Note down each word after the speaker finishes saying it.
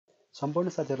सम्पूर्ण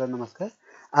साथीहरुलाई नमस्कार।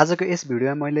 आजको यस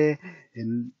भिडियोमा मैले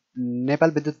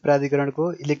नेपाल विद्युत प्राधिकरणको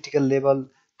इलेक्ट्रिकल लेभल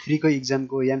 3 को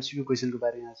एक्जामको एमसीक्यू क्वेशनको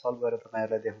बारेमा सल्भ गरेर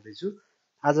तपाईहरुलाई देखाउँदै छु।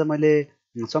 आज मैले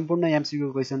सम्पूर्ण एमसीक्यू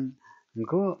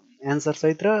क्वेशनको एन्सर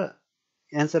सहित र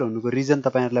एन्सर हुनुको रिजन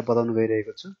तपाईहरुलाई बताउन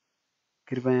गइरहेको छु।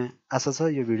 कृपया आशा छ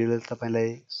यो भिडियोले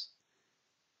तपाईलाई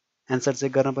एन्सर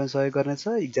चेक गर्न पनि सहयोग गर्नेछ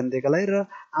एक्जाम दिएकालाई र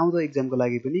आउँदो एक्जामको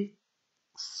लागि पनि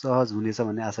सहज हुनेछ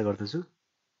भन्ने आशा गर्दछु।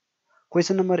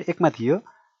 क्वेशन नम्बर 1 मा थियो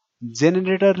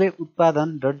जेनेरेटरले उत्पादन ...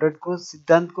 को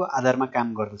सिद्धान्तको आधारमा काम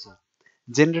गर्दछ।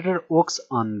 Generator works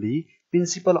on the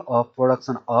principal of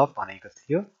production of भनेको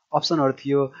थियो। अप्सनहरु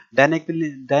थियो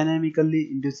डायनामिकल्ली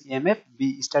induce EMF, be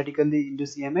स्ट्याटिकल्ली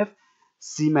induce EMF,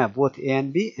 C मा both A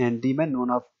and be and D मा नोन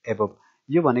अफ एबभ।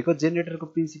 यो भनेको जेनेरेटरको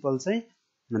प्रिन्सिपल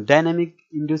चाहिँ डायनामिक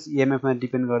इन्ड्युस ईएमएफ मा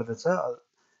डिपेन्ड गर्दछ।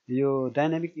 यो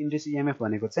डायनामिक इन्ड्युस ईएमएफ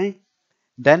भनेको चाहिँ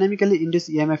डायनामिकल्ली induce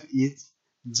EMF is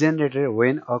generated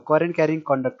when a current carrying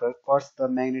conductor cuts the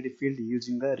magnetic field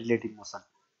using the relative motion।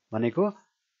 भनेको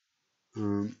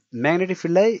म्याग्नेटिक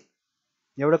फिल्डलाई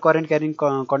एउटा करेन्ट क्यारिङ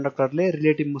कन्डक्टरले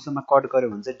रिलेटिभ मोसनमा कट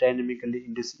गर्यो भने चाहिँ डायनामिकली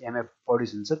इन्ड्युस ईएमएफ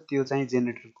प्रोड्युस हुन्छ। त्यो चाहिँ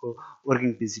जेनेरेटरको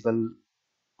वर्किङ प्रिन्सिपल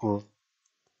हो।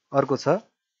 अर्को छ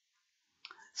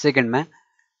सेकेन्डमा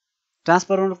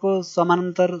ट्रान्सफर्मरको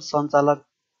समानान्तर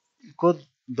सञ्चालकको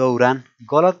दौरान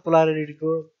गलत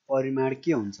पोलारिटीको परिमाण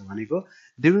के हुन्छ भनेको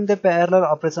during the parallel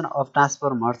operation of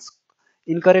ट्रान्सफर्मर्स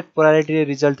incorrect polarity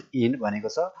result in भनेको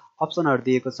छ। अप्सनहरु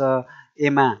दिएको छ ए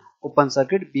मा ओपन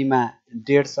सर्किट, बी मा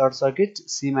डेड सर्ट सर्किट,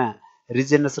 सी मा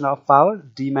रिजेनरेसन अफ पावर,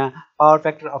 डी मा power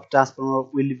factor of transformer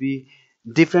will be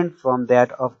different from that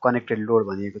of connected load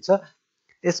भनिएको छ।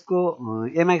 यसको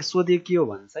एमा सोधिएको के हो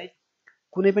भने चाहिँ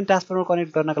कुनै पनि ट्रान्सफर्मर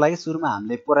कनेक्ट गर्नको लागि सुरुमा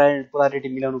हामीले पोलारिटी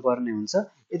मिलाउनु पर्ने हुन्छ।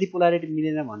 यदि पोलारिटी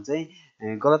मिलेन भने चाहिँ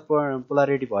गलत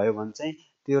पोलारिटी भयो भने चाहिँ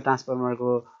त्यो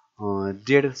ट्रान्सफर्मरको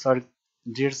डेड सर्ट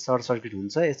सर्किट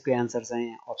हुन्छ। यसको एन्सर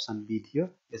चाहिँ अप्सन बी थियो,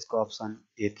 यसको अप्सन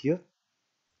ए थियो।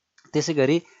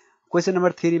 त्यसैगरी क्वेशन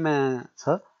नम्बर 3 मा छ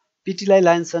पीटीलाई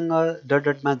लाइनसँग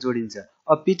डटमा जोडिन्छ। A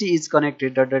PT is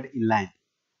connected in line.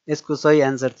 यसको सही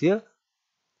एन्सर थियो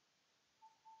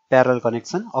प्यारलल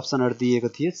कनेक्सन। अप्सनहरु दिएको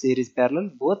थियो series, parallel,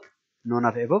 both, known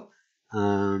of above.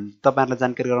 तपाईहरुलाई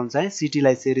जानकारी गराउन चाहे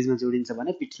सीटीलाई सिरिजमा जोडिन्छ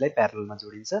भने पीटीलाई प्यारललमा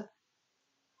जोडिन्छ।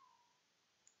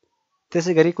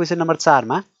 त्यसैगरी क्वेशन नम्बर 4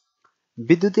 मा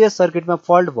विद्युतीय सर्किटमा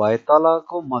फल्ट भए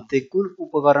तलको मध्ये कुन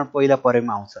उपकरण पहिला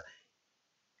प्रयोगमा आउँछ।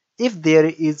 If there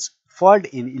is fault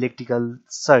in electrical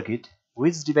circuit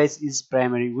which device is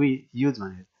primary use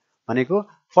भनेको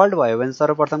फल्ट भयो भने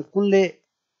सर्वप्रथम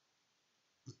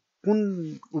कुन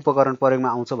उपकरण प्रयोगमा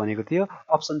आउँछ भनेको थियो।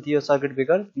 अप्सन थियो सर्किट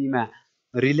ब्रेकर, बी मा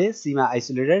रिले, सी मा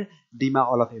आइसोलेटेड, डी मा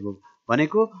अल अफ एबभ।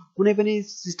 भनेको कुनै पनि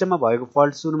सिस्टममा भएको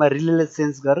फल्ट सुरुमा रिलेले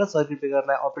सेन्स गरेर सर्किट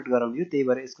ब्रेकरलाई अपरेट गराउने हो। त्यही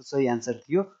भएर यसको सही एन्सर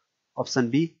थियो अप्सन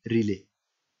बी रिले।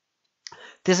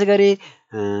 त्यसैगरी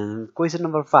क्वेशन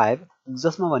नम्बर 5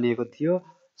 जसमा भनिएको थियो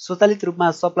स्वचालित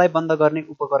रूपमा सप्लाई बन्द गर्ने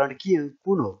उपकरण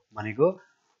कुन हो भनेको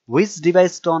which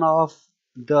device turn of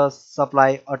the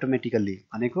supply automatically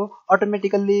भनेको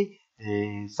अटोमेटिकल्ली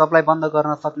सप्लाई बन्द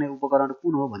गर्न सक्ने उपकरण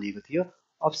कुन हो भनेको थियो।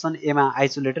 अप्सन ए मा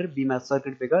आइसोलेटर, बी मा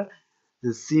सर्किट ब्रेकर,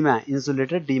 सी मा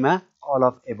इन्सुलेटर, डी मा अल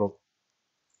अफ एबभ।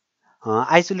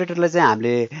 आइसोलेटरलाई चाहिँ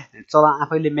हामीले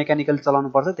आफैले मेकानिकल चलाउनु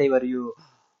पर्छ, त्यही भएर यो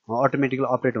अटोमेटिकल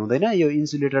अपरेट हुँदैन। यो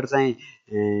इन्सुलेटर चाहिँ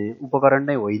उपकरण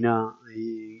नै होइन,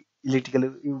 इलेक्ट्रिकल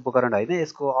उपकरण होइन।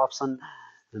 यसको अप्सन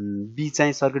बी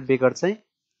चाहिँ सर्किट ब्रेकर चाहिँ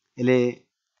यसले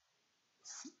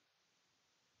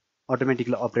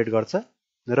अटोमेटिकली अपरेट गर्छ।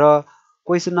 र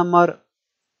क्वेशन नम्बर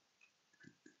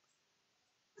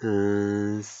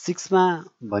 6 मा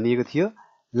भनिएको थियो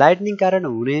लाइटनिङ कारण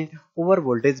हुने ओभर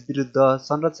भोल्टेज विरुद्ध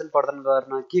संरक्षण प्रदान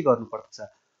गर्न के गर्नुपर्छ।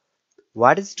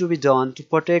 What is to be done to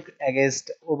protect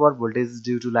against over voltage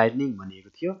due to lightning भनिएको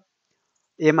थियो।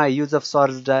 ए मा युज अफ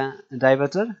सर्ज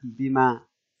डाइभर्टर, बी मा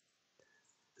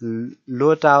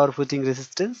लो टावर फुटिङ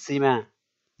रेसिस्टेन्स, सी मा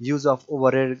use of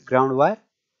overhead ground wire,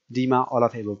 D मा अल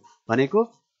अफ एबभ। भनेको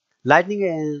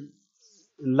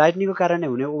लाइटनिङको कारणले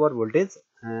हुने ओभर भोल्टेज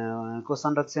को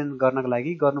संरक्षण गर्नको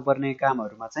लागि गर्नुपर्ने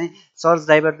कामहरुमा चाहिँ सर्ज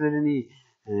डाइभर्टरले नि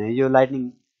यो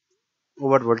लाइटनिङ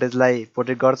ओभर भोल्टेजलाई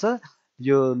प्रोटेक्ट गर्छ।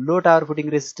 यो लो टावर फुटिङ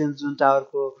रेसिस्टेन्स जुन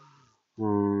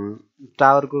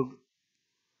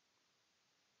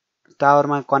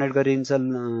टावरमा कनेक्ट गरिन्छ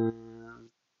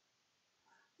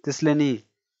त्यसले नि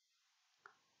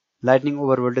लाइटनिङ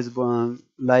ओभर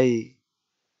भोल्टेजलाई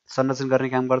संरक्षण गर्ने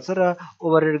काम गर्छ। र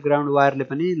ओभरहेड ग्राउन्ड वायरले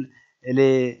पनि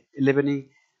यसले पनि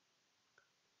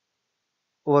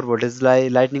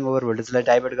लाइटनिङ ओभर भोल्टेजलाई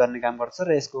डाइभर्ट गर्ने काम गर्छ।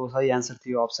 र यसको सही एन्सर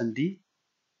थियो अप्सन डी।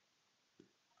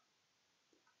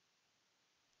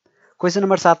 क्वेसन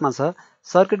नम्बर 7 मा छ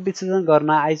सर्किट विश्लेषण गर्न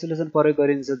आइसोलेसन प्रयोग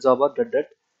गरिन्छ जब dot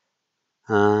dot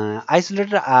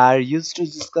isolator are use to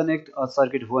disconnect a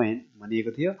circuit when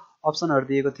भनिएको थियो अप्सनहरु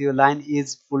दिएको थियो line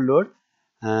is full load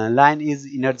line is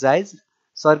energise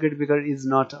circuit breaker is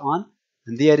not on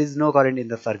there is no current in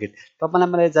the circuit तपाईलाई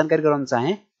मलाई जानकारी गराउन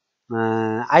चाहे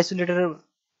आइसोलेटर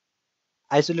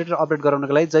अपरेट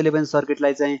गराउनको लागि जहिले पनि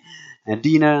सर्किटलाई चाहिँ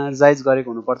डिइनर्जाइज गरेको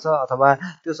हुनुपर्छ अथवा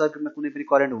त्यो सर्किटमा कुनै पनि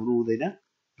करेन्ट हुनु हुँदैन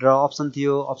र अप्सन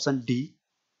थियो अप्सन डी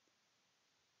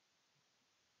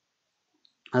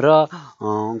र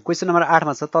क्वेसन नम्बर 8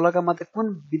 मा छ तलका मध्ये कुन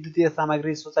विद्युतीय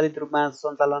सामग्री स्वचालित रूपमा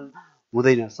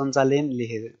सञ्चालन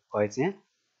लेखेको भएछ यहाँ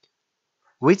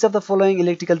Which of the following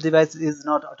electrical device is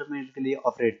not automatically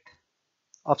operate?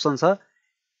 Option छ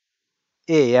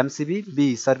A MCB,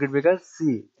 B circuit breaker,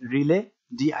 C relay,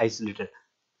 D isolator.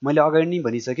 मैले अगाडि नै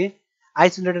भनिसके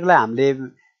आइसोलेटरलाई हामीले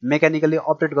मेकानिकली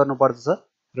अपरेट गर्नुपर्छ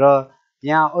र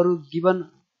यहाँ अरु गिवन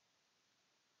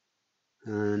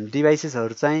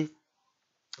डिभाइसेसहरु चाहिँ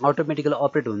अटोमेटिकली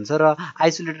अपरेट हुन्छ र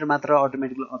आइसोलेटर मात्र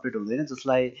अटोमेटिकली अपरेट हुँदैन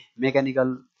जसलाई मेकानिकल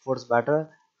फोर्सबाट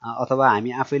अथवा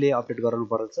हामी आफैले अपरेट गराउनु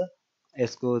पर्छ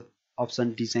यसको अप्सन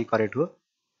डी चाहिँ करेक्ट हो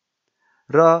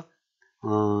र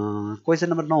क्वेसन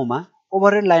नम्बर 9 मा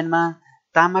ओभरहेड लाइनमा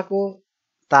तामाको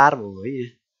तार हो है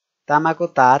तामाको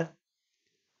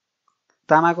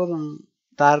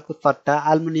तारको सट्टा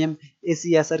एल्युमिनियम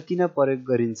एसिएसआर किन प्रयोग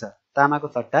गरिन्छ तामाको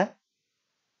सट्टा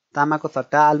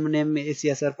एल्युमिनियम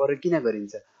एसिएसआर प्रयोग किन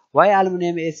गरिन्छ why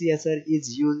aluminium एसिएसआर is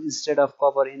used instead of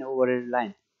copper in overhead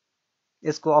line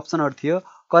यसको अप्सनहरु थियो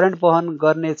करेन्ट वहन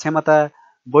गर्ने क्षमता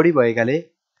बढी भएकाले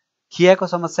खियाको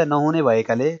समस्या नहुने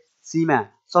भएकाले सी मा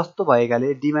सस्तो भएकाले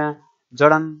डी मा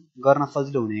जडान गर्न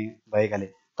सजिलो हुने भएकाले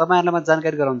तपाईहरुलाई म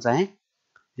जानकारी गराउन चाहे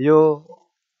यो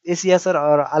एसिएसआर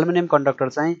र एल्युमिनियम कन्डक्टर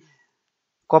चाहिँ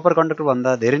कपर कन्डक्टर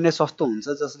भन्दा धेरै नै सस्तो हुन्छ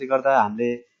जसले गर्दा हामीले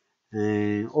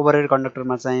ओभरहेड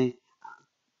कन्डक्टरमा चाहिँ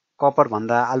कपर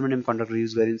भन्दा एल्युमिनियम कन्डक्टर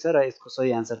युज गरिन्छ र यसको सही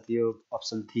आन्सर थियो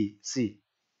अप्सन सी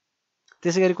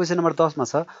त्यसैगरी क्वेशन नम्बर 10 मा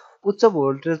छ उच्च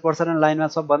भोल्टेज प्रसारण लाइनमा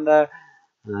सबभन्दा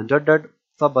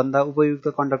सबभन्दा उपयुक्त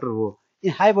कन्डक्टर हो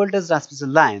in high voltage transmission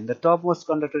line the top most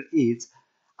conductor is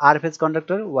R phase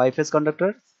conductor Y phase conductor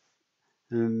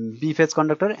be phase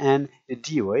conductor and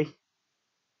D हो है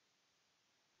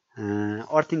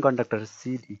अर्थिङ कन्डक्टर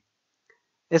सी डी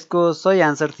यसको सही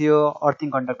आन्सर थियो अर्थिङ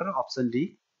कन्डक्टर अप्सन डी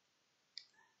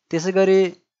त्यसैगरी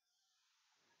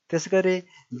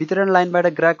वितरण लाइनबाट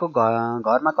ग्राहकको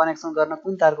घरमा कनेक्सन गर्न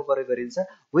कुन तारको प्रयोग गरिन्छ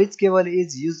which cable is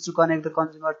used to connect the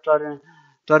consumer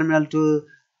terminal to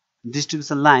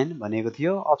distribution line भनेको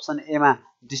थियो अप्सन ए मा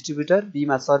डिस्ट्रिब्युटर बी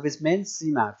मा सर्भिस मेन सी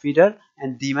मा फिडर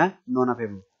एन्ड डी मा non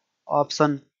affable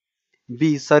option be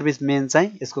service main चाहिँ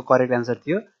यसको करेक्ट आन्सर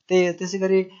थियो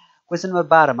त्यसैगरी क्वेशन नम्बर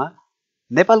 12 मा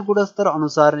नेपाल गुणस्तर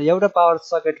अनुसार एउटा पावर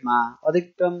सकेटमा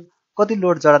अधिकतम कति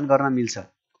लोड जडान गर्न मिल्छ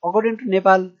according to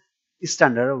Nepal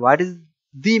standard what is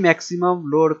the maximum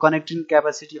load connecting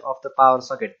capacity of the power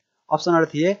socket अप्सनहरु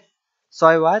थिए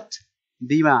 100 वाट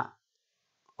बी मा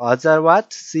 1000 वाट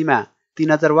सी मा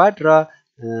 3000 वाट र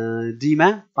डी मा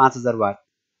 5000 वाट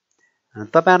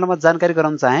तपाईहरुलाई म जानकारी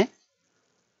गराउन चाहे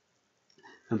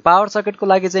पावर सकेटको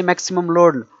लागि चाहिँ म्याक्सिमम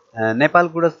लोड नेपाल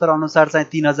गुणस्तर अनुसार चाहिँ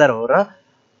 3000 हो र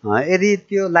यदि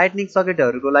त्यो लाइटनिङ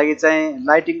सकेटहरुको लागि चाहिँ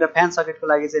लाइटिङ र फ्यान सकेटको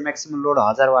लागि चाहिँ म्याक्सिमम लोड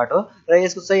 1000 वाट हो र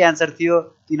यसको सही आन्सर थियो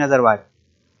 3000 वाट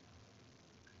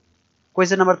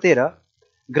क्वेशन नम्बर 13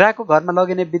 ग्राहकको घरमा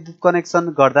लगिने विद्युत कनेक्सन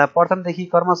गर्दा प्रथमदेखि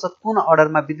क्रमशः कुन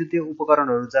अर्डरमा विद्युतीय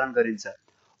उपकरणहरु जडान गरिन्छ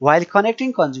while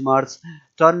connecting consumers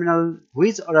terminal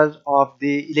which order of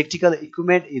the electrical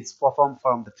equipment is performed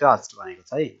from the first भनेको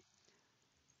छ है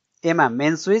ए मा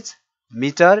main switch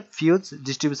metre fuse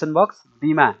distribution box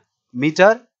be मा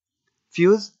metre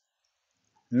fuse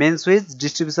main switch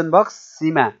distribution box C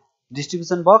मा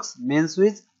distribution box main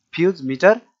switch fuse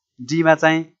metre D मा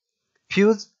चाहिँ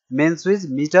fuse main switch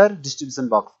metre distribution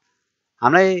box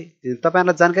हामीलाई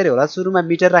तपाईहरुलाई जानकारी होला सुरुमा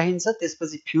मिटर राखिन्छ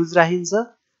त्यसपछि फ्यूज राखिन्छ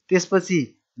त्यसपछि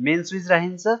मेन स्विच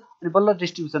राखिन्छ अनि बल्ल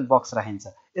डिस्ट्रिब्युसन बक्स राखिन्छ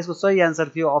यसको सही आन्सर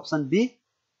थियो अप्सन बी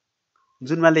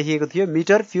जुनमा लेखिएको थियो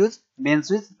मिटर फ्यूज मेन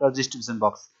स्विच र डिस्ट्रिब्युसन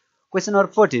बक्स क्वेशन नम्बर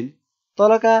 14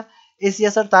 तलका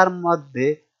एसिएसआर तार मध्ये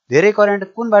धेरै करेन्ट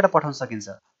कुनबाट पठाउन सकिन्छ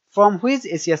from which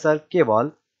एसिएसआर cable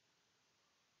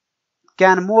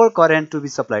can more current to be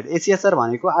supplied एसिएसआर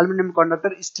भनेको aluminium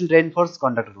conductor still reinforce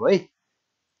conductor हो है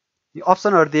यो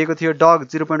अप्सनहरु दिएको थियो डग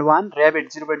 0.1 rabbit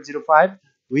 0.05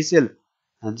 whistle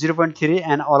 0.3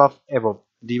 and all of above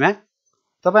D मा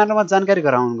तपाईहरुलाई म जानकारी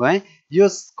गराउन गए यो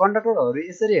कन्डक्टरहरु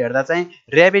यसरी हेर्दा चाहिँ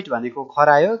र्याबिट भनेको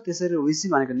खरायो त्यसरी व्हिसल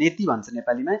भनेको नेती भन्छ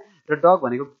नेपालीमा र डग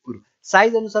भनेको कुकुर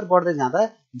साइज अनुसार बढ्दै जाँदा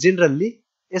जनरली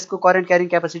यसको करेन्ट क्यारिङ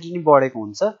क्यापेसिटी नि बढेको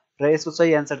हुन्छ र यसको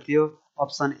सही आन्सर थियो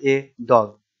अप्सन ए डग।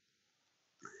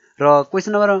 र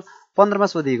क्वेसन नम्बर 15 मा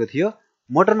सोधिएको थियो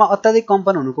मोटरमा अत्याधिक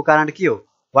कम्पन हुनुको कारण के हो?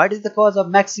 What is the cause of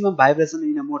maximum vibration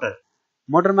in a motor?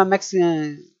 मोटरमा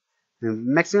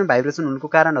maximum vibration हुनुको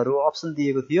कारणहरू अप्सन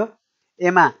दिएको थियो।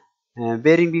 ए मा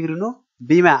बेरिङ बिग्रिनु,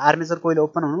 बी मा आर्मेचर कोइल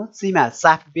ओपन हुनु, सी मा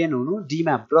साफ्ट बेन्ड हुनु, डी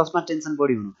मा ब्रसमा टेन्सन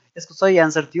बढी हुनु। यसको सही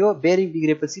आन्सर थियो बेरिङ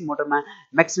बिग्रेपछि मोटरमा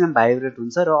म्याक्सिमम भाइब्रेट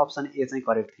हुन्छ र अप्सन ए चाहिँ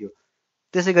करेक्ट थियो।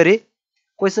 त्यसैगरी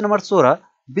क्वेसन नम्बर 16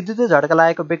 विद्युतीय झड्का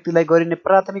लागेको व्यक्तिलाई गरिने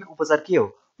प्राथमिक उपचार के हो?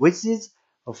 Which is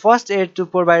first aid to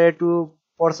provided to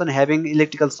person having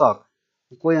electrical shock?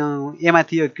 ए मा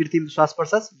थियो कृत्रिम श्वास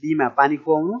प्रश्वास, बी मा पानी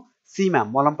खुवाउनु, सी मा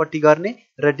मलमपट्टी गर्ने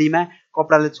र डी मा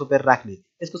कपडाले छोपेर राख्ने।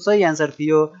 यसको सही आन्सर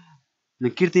थियो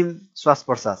कृत्रिम श्वास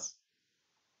प्रश्वास।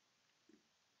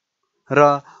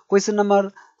 र क्वेसन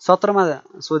नम्बर 17 मा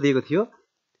सोधिएको थियो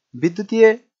विद्युतीय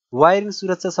वायरिङ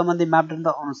सुरक्षा सम्बन्धी मापदण्ड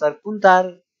अनुसार कुन तार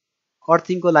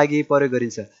अर्थिङको लागि प्रयोग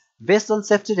गरिन्छ? Based on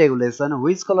safety regulation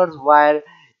which colour wire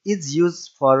is use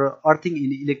for earthing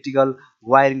in electrical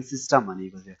wiring system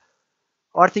भनेको थियो।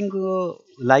 अर्थिङको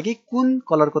लागि कुन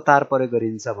कलरको तार प्रयोग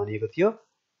गरिन्छ भनेको थियो।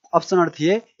 अप्सनहरू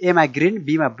थिए ए मा ग्रीन,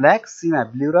 बी मा ब्ल्याक, सी मा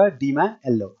ब्लू र डी मा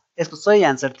येल्लो। यसको सही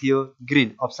आन्सर थियो ग्रीन,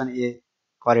 अप्सन ए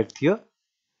करेक्ट थियो।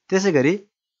 त्यसैगरी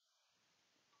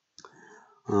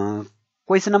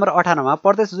क्वेसन नम्बर 18 मा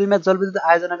प्रदेश 2 मा जलविद्युत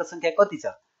आयोजनाको संख्या कति छ?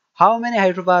 How many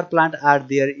hydro power plant are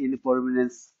there in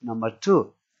province number 2?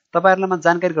 तपाईहरुलाई म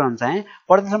जानकारी गराउन चाहे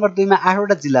प्रदेश नम्बर 2 मा 8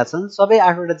 वटा जिल्ला छन्। सबै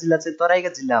 8 वटा जिल्ला चाहिँ तराईका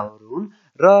जिल्लाहरू हुन्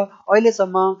र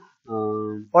अहिलेसम्म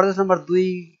प्रदेश नम्बर 2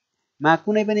 मा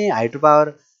कुनै पनि हाइड्रो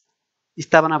पावर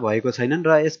स्थापना भएको छैनन् र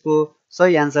यसको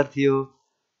सही आन्सर थियो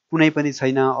कुनै पनि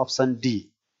छैन, option D.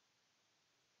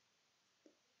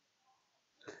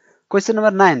 Question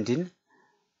number 19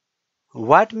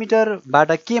 what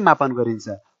मिटरबाट के मापन गरिन्छ?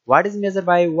 What is major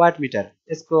by what metre?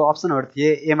 यसको अप्सनहरू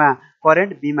थिए ए मा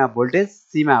करेन्ट, बी मा भोल्टेज,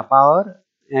 सी मा पावर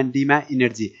एन्ड डी मा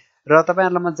इनर्जी। र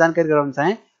तपाईहरुलाई म जानकारी गराउन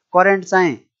चाहे करेन्ट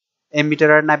चाहिँ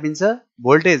एमिटरबाट नापिन्छ,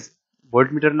 भोल्टेज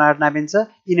भोल्ट मिटरबाट नापिन्छ,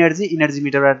 इनर्जी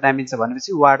मिटरबाट नापिन्छ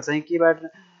भनेपछि वाट चाहिँ केबाट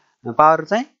पावर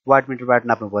चाहिँ वाट मिटरबाट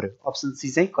नाप्नु पर्यो। अप्सन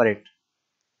सी चाहिँ करेक्ट।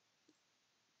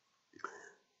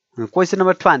 क्वेसन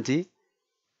नम्बर 20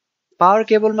 पावर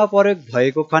केबलमा प्रयोग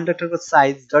भएको कन्डक्टरको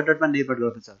साइज डट डटमा निर्भर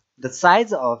गर्दछ। The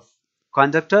size of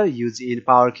conductor use in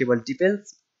power cable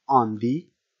depends on दी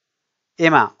ए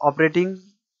मा अपरेटिङ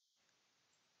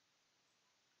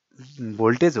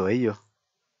भोल्टेज हो है यो,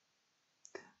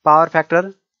 power factor,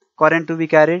 current to be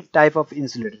carried, type of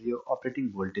insulator, यो अपरेटिङ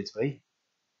भोल्टेज हो है।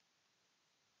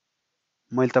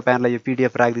 मैले तपाईहरुलाई यो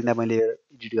पीडीएफ राख्दिँदा मैले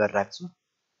एडिट गरेर राख्छु।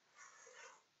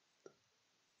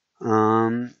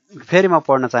 फेरि म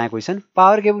पढ्न चाहे क्वेसन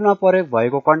पावर केबलमा प्रयोग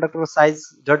भएको कन्डक्टरको साइज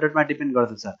डट डटमा डिपेन्ड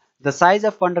गर्दछ। The size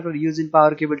of conductor use in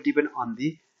power cable depend on दी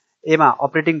ए मा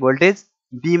अपरेटिङ भोल्टेज,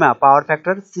 बी मा पावर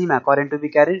फ्याक्टर, सी मा current to be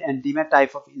carried and D मा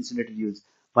टाइप अफ इन्सुलेटर युज।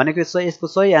 भनेको यसको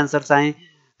सही आन्सर चाहिँ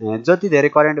जति धेरै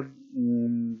करेन्ट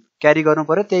क्यारी गर्नु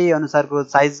पर्यो त्यही अनुसारको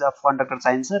साइज अफ कन्डक्टर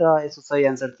चाहिन्छ र यसको सही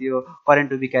आन्सर थियो current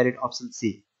to be carried, option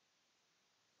C.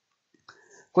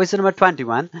 Question number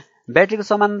 21 ब्याट्रीको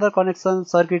समानान्तर कनेक्सन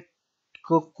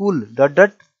सर्किटको कुल डट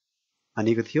डट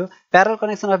भनेको थियो। Parallel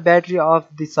connection of battery of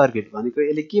the circuit भनेको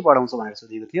यसले के बढाउँछ भनेर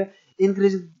सोधेको थियो।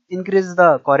 Increase the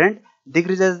current,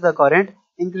 decreases the current,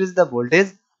 increase the voltage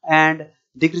and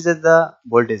decreases the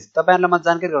voltage. तपाईहरुलाई म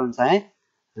जानकारी गराउन चाहे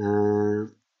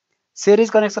सिरिज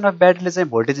कनेक्सन अफ ब्याट्रीले चाहिँ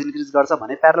भोल्टेज इन्क्रिज गर्छ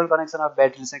भने प्यारल कनेक्सन अफ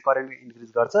ब्याट्रीले चाहिँ करेन्ट इन्क्रिज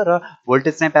गर्छ र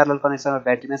भोल्टेज चाहिँ प्यारल कनेक्सन अफ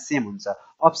ब्याट्रीमा सेम हुन्छ।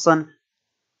 Option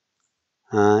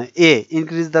A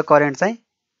increase the current चाहिँ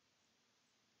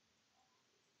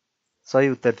सही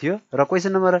उत्तर थियो। र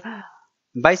क्वेसन नम्बर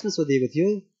 22 मा सोधिएको थियो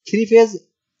 3 फेज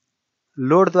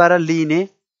लोडद्वारा लिइने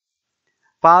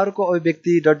पावरको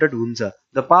अभिव्यक्ति डट डट हुन्छ।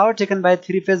 The power taken by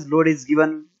 3 phase load is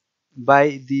given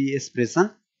by the expression.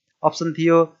 Option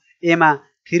थियो ए मा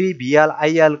 3 VL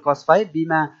IL cos phi, be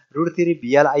मा √3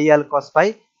 VL IL cos phi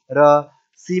र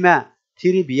सी मा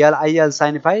 3 VL IL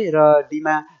sin phi र डी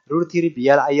मा √3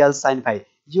 VL IL sin phi।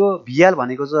 यो VL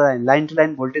भनेको चाहिँ लाइन टु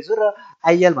लाइन भोल्टेज हो र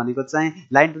IL भनेको चाहिँ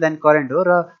लाइन टु लाइन करेन्ट हो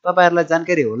र तपाईहरुलाई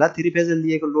जानकारी होला 3 फेजले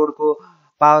लिएको लोडको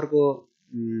पावरको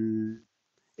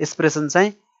एक्सप्रेसन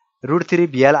चाहिँ √3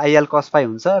 VL IL cos phi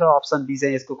हुन्छ र अप्सन बी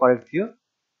चाहिँ यसको करेक्ट थियो।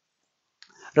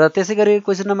 र त्यसैगरी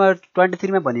क्वेसन नम्बर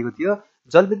 23 मा भनेको थियो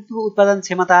जलविद्युतको उत्पादन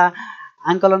क्षमता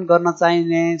आंकलन गर्न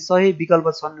चाहिने सही विकल्प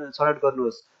छनौट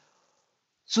गर्नुहोस्।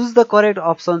 Choose the correct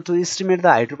option to estimate the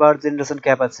hydro power generation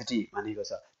capacity भनेको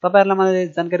छ। तपाईहरुलाई मैले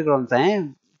जानकारी गराउन चाहे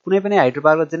कुनै पनि हाइड्रो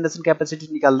पावरको जेनेरेसन क्यापासिटी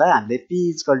निकाल्दा हामीले P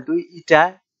 = इटा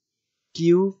Q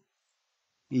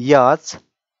H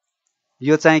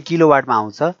यो चाहिँ किलोवाटमा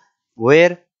आउँछ,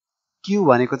 वेयर Q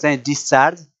भनेको चाहिँ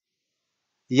डिस्चार्ज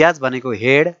याज भनेको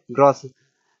head gross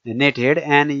net head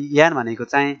and यान भनेको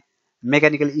चाहिँ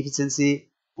मेकानिकल इफिसियन्सी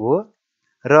हो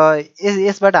र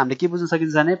यसबाट हामीले के बुझ्न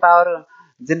सकिन्छ भने पावर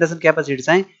जेनेरेसन क्यापासिटी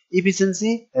चाहिँ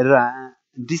इफिसियन्सी र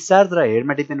डिस्चार्ज र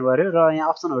हेडमा डिपेन्ड गर्यो र यहाँ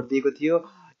अप्सनहरू दिएको थियो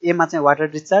एमा चाहिँ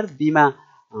वाटर डिस्चार्ज बीमा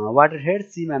वाटर हेड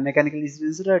सीमा मेकानिकल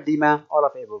इफिसियन्सी र डीमा अल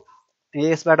अफ एबोभ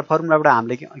यसबाट फर्मुलाबाट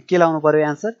हामीले के लाउनु पर्यो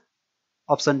answer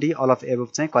option D all of above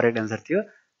चाहिँ करेक्ट एन्सर थियो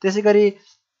त्यसै गरी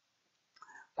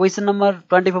क्वेसन नम्बर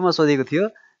 24 मा सोधेको थियो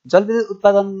जलविद्युत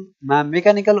उत्पादनमा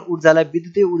मेकानिकल ऊर्जालाई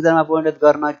विद्युतीय ऊर्जामा परिणत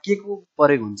गर्न के को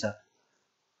प्रयोग हुन्छ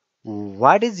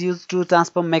what is use to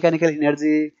transform mechanical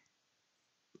energy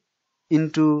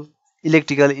into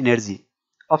electrical energy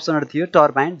अप्सनहरु थियो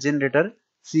टर्बाइन जेनेरेटर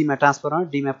सीमा ट्रान्सफर्मर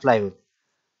डीमा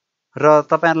प्लाइवुड र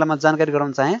तपाईहरुलाई म जानकारी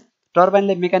गराउन चाहे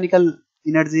टर्बाइनले मेकानिकल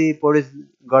इनर्जी प्रोड्युस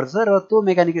गर्छ र त्यो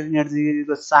मेकानिकल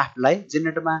इनर्जीको साफ्टलाई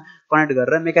जेनेरेटरमा कनेक्ट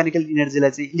गरेर मेकानिकल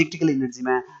इनर्जीलाई चाहिँ इलेक्ट्रिकल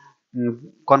इनर्जीमा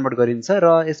कन्भर्ट गरिन्छ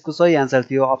र यसको सही आन्सर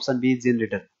थियो अप्सन बी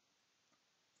जेनेरेटर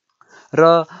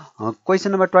र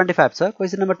क्वेसन नम्बर 25 छ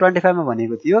क्वेसन नम्बर 25 मा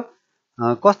भनेको थियो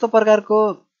कस्तो प्रकारको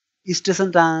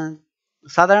स्टेसन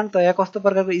साधारणतया कस्तो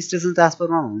प्रकारको स्टेसन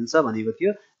ट्रान्सफर्मर हुन्छ भनेको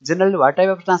थियो generally what type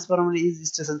of transformer is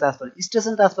station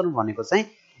transformer भनेको चाहिँ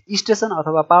स्टेसन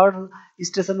अथवा पावर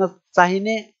स्टेसनमा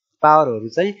चाहिने पावरहरू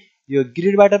चाहिँ यो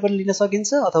ग्रिडबाट पनि लिन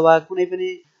सकिन्छ अथवा कुनै पनि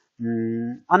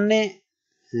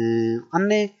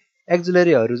अन्य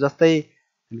एक्जुलरीहरू जस्तै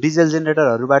डिजल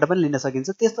जेनेरेटरहरूबाट पनि लिन सकिन्छ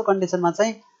त्यस्तो कन्डिसनमा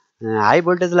चाहिँ हाई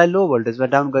भोल्टेजलाई लो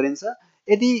भोल्टेजमा डाउन गरिन्छ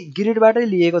यदि ग्रिडबाटै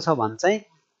लिएको छ भने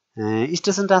चाहिँ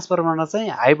स्टेसन ट्रान्सफर्मरमा चाहिँ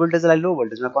हाई भोल्टेजलाई लो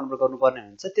भोल्टेजमा कन्भर्ट गर्नुपर्ने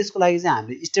हुन्छ त्यसको लागि चाहिँ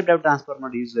हामीले स्टेप डाउन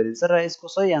ट्रान्सफर्मर युज गरिन्छ र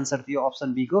यसको सही आन्सर थियो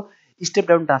अप्सन बी को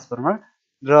स्टेप डाउन ट्रान्सफर्मर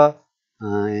र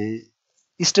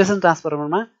स्टेसन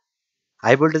ट्रान्सफर्मरमा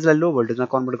हाई भोल्टेजलाई लो भोल्टेजमा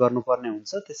कन्भर्ट गर्नुपर्ने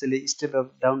हुन्छ त्यसैले स्टेप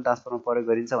डाउन ट्रान्सफर्मर प्रयोग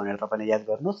गरिन्छ भनेर तपाईले याद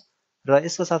गर्नुहोस् र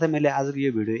यसको साथै मैले आजको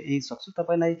यो भिडियो यही सक्छु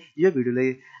तपाईलाई यो भिडियोले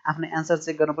आफ्नो एन्सर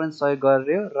चेक गर्न पनि सहयोग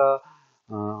गर्यो र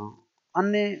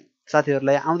अन्य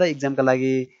साथीहरूलाई आउँदा एक्जामका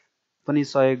लागि पनि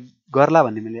सहयोग गर्ला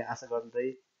भन्ने मैले आशा गर्दै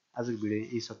आजको भिडियो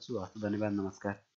यही सक्छु हस् धन्यवाद नमस्कार